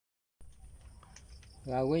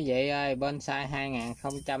Rồi quý vị ơi, bonsai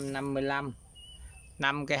 2055,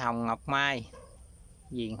 5 cây hồng ngọc mai,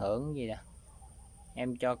 diền hưởng gì nè,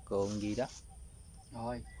 em cho cường gì đó.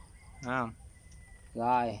 Rồi. Không.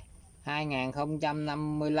 Rồi,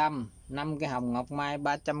 2055, 5 cây hồng ngọc mai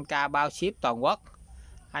 300k bao ship toàn quốc.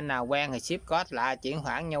 Anh nào quen thì ship code lại chuyển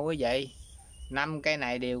khoản nha quý vị. 5 cây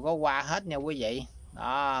này đều có hoa hết nha quý vị.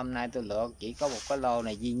 Đó, hôm nay tôi lựa chỉ có một cái lô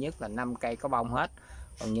này duy nhất là 5 cây có bông hết.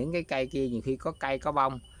 Còn những cái cây kia nhiều khi có cây có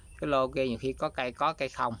bông, cái lô kia nhiều khi có cây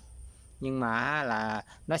không. Nhưng mà là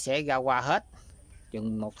nó sẽ ra hoa hết.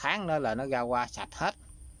 Chừng 1 tháng nữa là nó ra hoa sạch hết.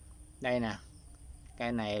 Đây nè.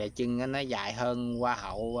 Cây này là chân nó dài hơn hoa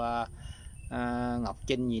hậu Ngọc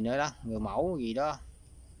Trinh gì nữa đó, người mẫu gì đó.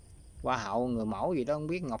 Hoa hậu người mẫu gì đó không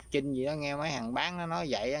biết, Ngọc Trinh gì đó, nghe mấy hàng bán nó nói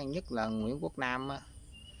vậy, nhất là Nguyễn Quốc Nam á.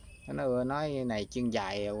 Nó nói này chân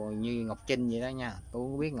dài như Ngọc Trinh vậy đó nha. Tôi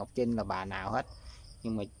không biết Ngọc Trinh là bà nào hết,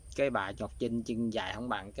 nhưng mà cái bà Ngọc Trinh chân dài không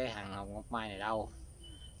bằng cái hàng hồng ngọc mai này đâu.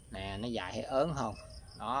 Nè, nó dài hay ớn không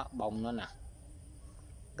đó, bông nữa nè.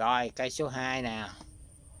 Rồi cây số 2 nè,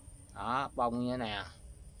 đó bông nữa nè,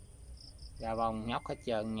 ra bông nhóc hết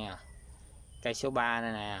trơn nha. Cây số 3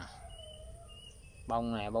 này nè,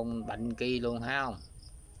 bông này bông bệnh kia luôn ha không.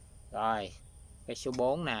 Rồi cây số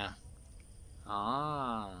 4 nè,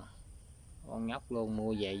 đó con nhóc luôn,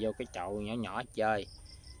 mua về vô cái chậu nhỏ nhỏ chơi.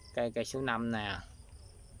 Cây số 5 nè.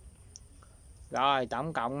 Rồi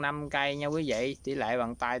tổng cộng 5 cây nha quý vị, tỷ lệ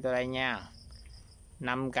bằng tay tôi đây nha.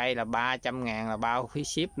 5 cây là 300.000 là bao phí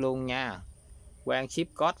ship luôn nha. Quen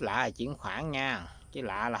ship code lạ là chuyển khoản nha, chứ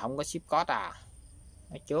lạ là không có ship code à.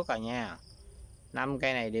 Nói trước rồi nha. 5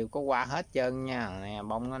 cây này đều có hoa hết trơn nha. Nè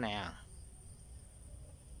bông nó nè.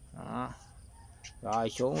 Đó. Rồi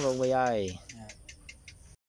xuống luôn Bi ơi.